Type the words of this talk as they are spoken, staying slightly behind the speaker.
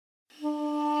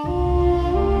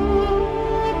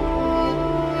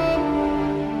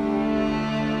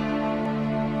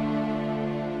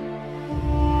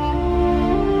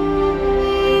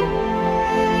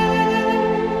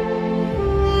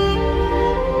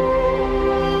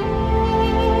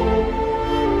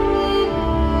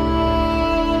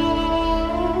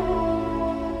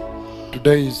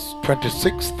Today is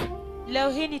 26th. Leo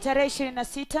hii ni tarehe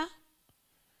 26.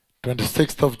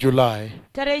 26th of July.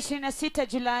 Tarehe 26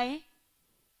 Julai.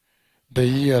 The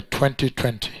year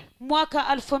 2020.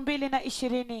 Mwaka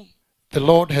 2020. The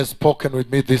Lord has spoken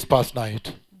with me this past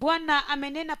night. Bwana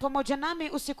amenena pamoja nami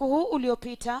usiku huu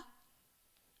uliopita.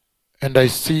 And I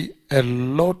see a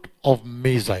lot of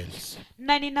missiles.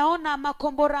 Na ninaona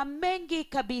makombora mengi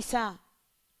kabisa.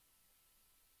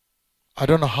 I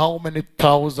don't know how many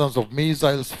thousands of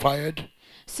missiles fired.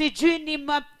 Sijui ni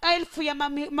maelfu ya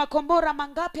makombora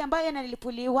mangapi ambayo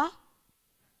yanalipuliwa.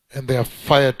 And they are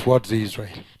fired towards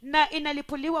Israel. Na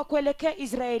inalipuliwa kuelekea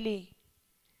Israeli.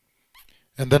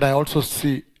 And then I also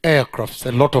see aircrafts,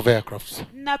 a lot of aircrafts.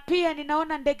 Na pia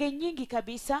ninaona ndege nyingi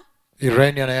kabisa.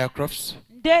 Iranian aircrafts.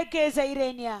 Ndege za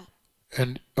Irania.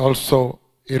 And also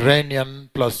Iranian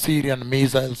plus Syrian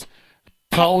missiles.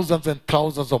 Thousands and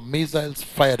thousands of missiles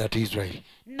fired at Israel.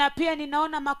 Na pia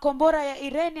ninaona makombora ya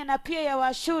Irania na pia ya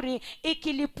Waashuri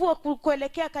ikilipua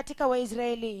kuelekea katika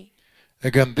Waisraeli.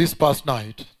 Again this past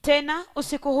night. Tena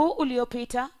usiku huu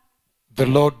uliopita. The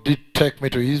Lord did take me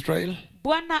to Israel.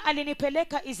 Bwana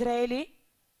alinipeleka Israeli.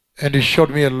 And he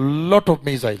showed me a lot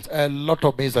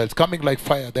of missiles coming like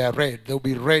fire. They are red. They will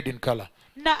be red in color.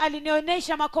 Na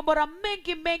alinionyesha makombora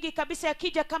mengi kabisa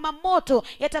yakija kama moto,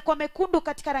 yatakuwa mekundu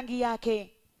katika rangi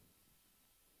yake.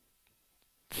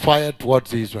 Fired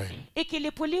towards Israel.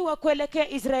 Ikilipuliwa kuelekea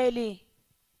Israeli.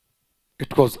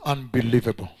 It was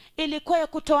unbelievable. Ilikuwa ya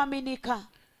kutoaminika.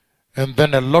 And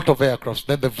then a lot of aircrafts.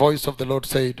 Then the voice of the Lord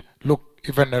said, look,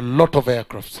 even a lot of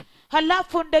aircrafts.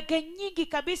 Halafu ndege nyingi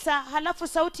kabisa, halafu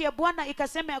sauti ya Bwana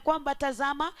ikasema ya kwamba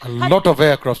tazama, a lot of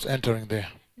aircrafts entering there.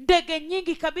 Ndege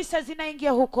nyingi kabisa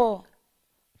zinaingia huko.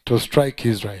 To strike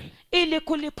Israel. Ili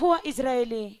kulipua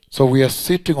Israeli. So we are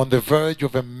sitting on the verge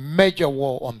of a major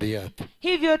war on the earth.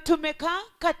 Hivyo tumekaa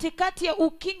katikati ya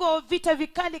ukingo wa vita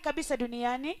vikali kabisa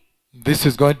duniani. This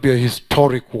is going to be a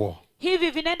historic war.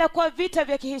 Hivi vinaenda kuwa vita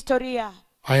vya kihistoria.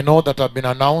 I know that I've been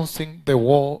announcing the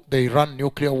war, the Iran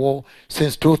nuclear war,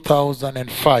 since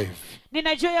 2005.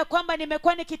 Ninajua ya kwamba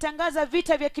nimekuwa nikitangaza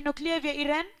vita vya kinuklia vya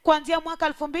Iran kuanzia mwaka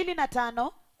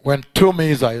 2005. When two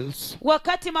missiles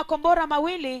wakati makombora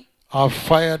mawili are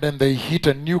fired and they hit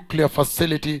a nuclear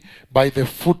facility by the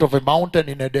foot of a mountain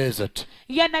in a desert.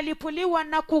 Yanalipuliwa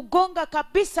na kugonga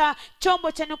kabisa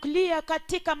chombo cha nuklia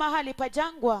katika mahali pa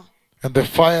jangwa. And the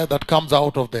fire that comes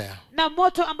out of there na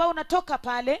moto ambao unatoka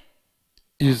pale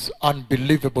is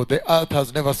unbelievable. The earth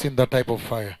has never seen that type of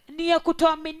fire. Ni ya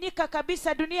kutoaminika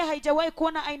kabisa, dunia haijawahi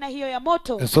kuona aina hiyo ya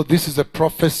moto. And so this is a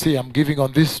prophecy I'm giving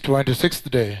on this 26th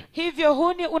day. Hivyo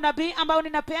huu ni unabii ambao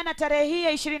ninapeana tarehe hii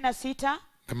ya 26.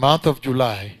 The month of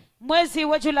July. Mwezi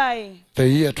wa Julai.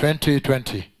 The year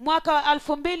 2020. Mwaka wa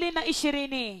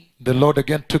 2020. The Lord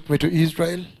again took me to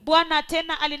Israel. Bwana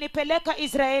tena alinipeleka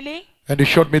Israeli. And he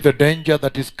showed me the danger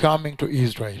that is coming to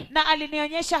Israel. Na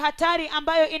alinionyesha hatari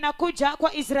ambayo inakuja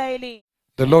kwa Israeli.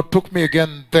 The Lord took me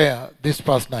again there this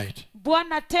past night.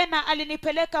 Bwana tena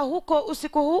alinipeleka huko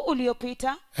usiku huu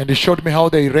uliopita. And he showed me how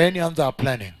the Iranians are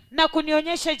planning. Na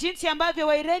kunionyesha jinsi ambavyo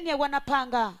Wairania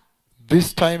wanapanga.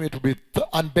 This time it will be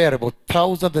unbearable.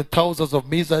 Thousands and thousands of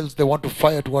missiles they want to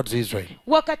fire towards Israel.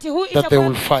 Wakati huu that they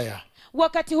will fire.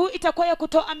 Wakati huu itakuwa ya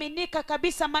kutoaminika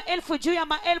kabisa, maelfu juu ya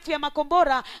maelfu ya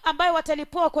makombora ambayo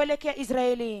watalipua kuelekea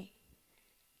Israeli.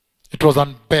 It was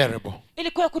unbearable.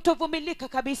 Ilikuwa kutovumilika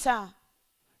kabisa.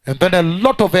 And then a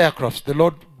lot of aircrafts. The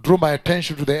Lord drew my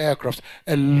attention to the aircrafts.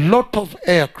 A lot of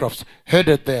aircrafts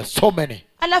headed there. So many.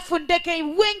 Alafu ndege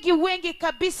wengi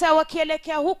kabisa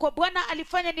wakielekea huko. Bwana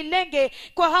alifanya nilenge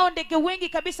kwa hao ndege wengi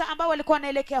kabisa ambao walikuwa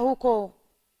wanaelekea huko.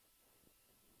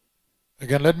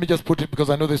 Again, let me just put it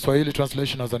because I know the Swahili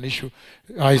translation has an issue.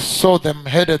 I saw them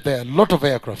headed there. A lot of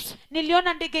aircrafts.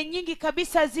 Niliona ndege nyingi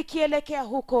kabisa zikielekea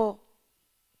huko.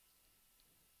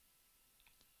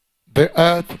 The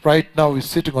earth right now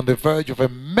is sitting on the verge of a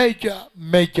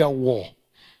major war.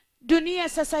 Dunia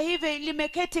sasa hivi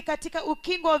limeketi katika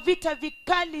ukingo wa vita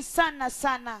vikali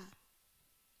sana.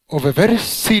 Of a very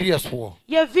serious war.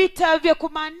 Ya vita vya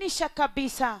kumaanisha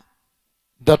kabisa.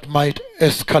 That might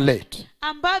escalate.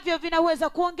 Ambavyo vinaweza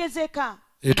kuongezeka.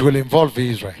 It will involve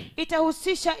Israel.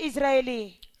 Itahusisha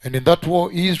Israeli. And in that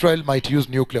war, Israel might use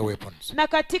nuclear weapons. Na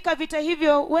katika vita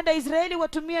hivyo, huenda Israeli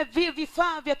watumie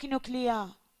vifaa vya kinuklia.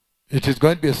 It is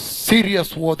going to be a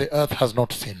serious war the earth has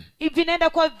not seen. Vinaenda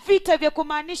kwa vita vya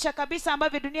kumaanisha kabisa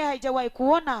ambavyo dunia haijawahi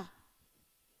kuona.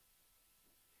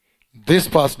 This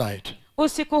past night,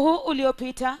 usiku huu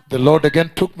uliopita, the Lord again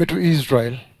took me to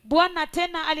Israel. Bwana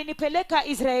tena alinipeleka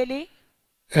Israeli.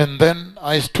 And then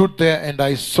I stood there and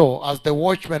I saw, as the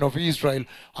watchman of Israel,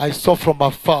 I saw from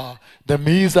afar the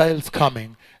missiles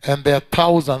coming and there are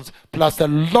thousands plus a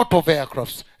lot of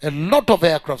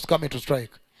aircrafts coming to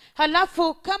strike.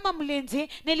 Halafu kama mlinzi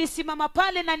nilisimama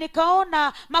pale na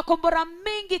nikaona makombora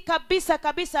mengi kabisa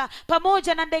kabisa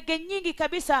pamoja na ndege nyingi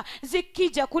kabisa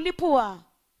zikija kulipua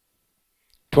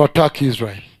To attack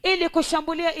Israel. ili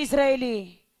kushambulia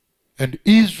Israeli. And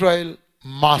Israel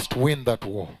must win that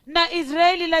war. Na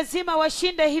Israeli lazima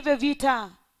washinde hivyo vita.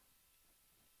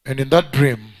 And in that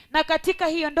dream, Na katika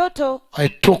hiyo ndoto I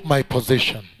took my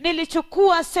position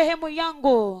nilichukua sehemu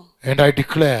yangu and I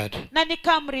declared na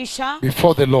nikamrisha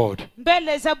before the Lord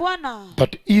mbele za Bwana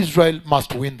that Israel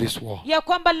must win this war. ya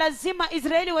kwamba lazima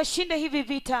Israeli washinde hivi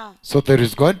vita. So there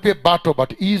is going to be a battle,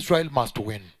 but Israel must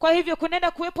win. Kwa hivyo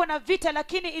kunaenda kuwepo na vita,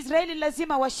 lakini Israeli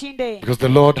lazima washinde. Because the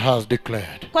Lord has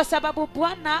declared. Kwa sababu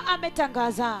Bwana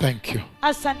ametangaza. Thank you.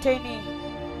 Asanteni.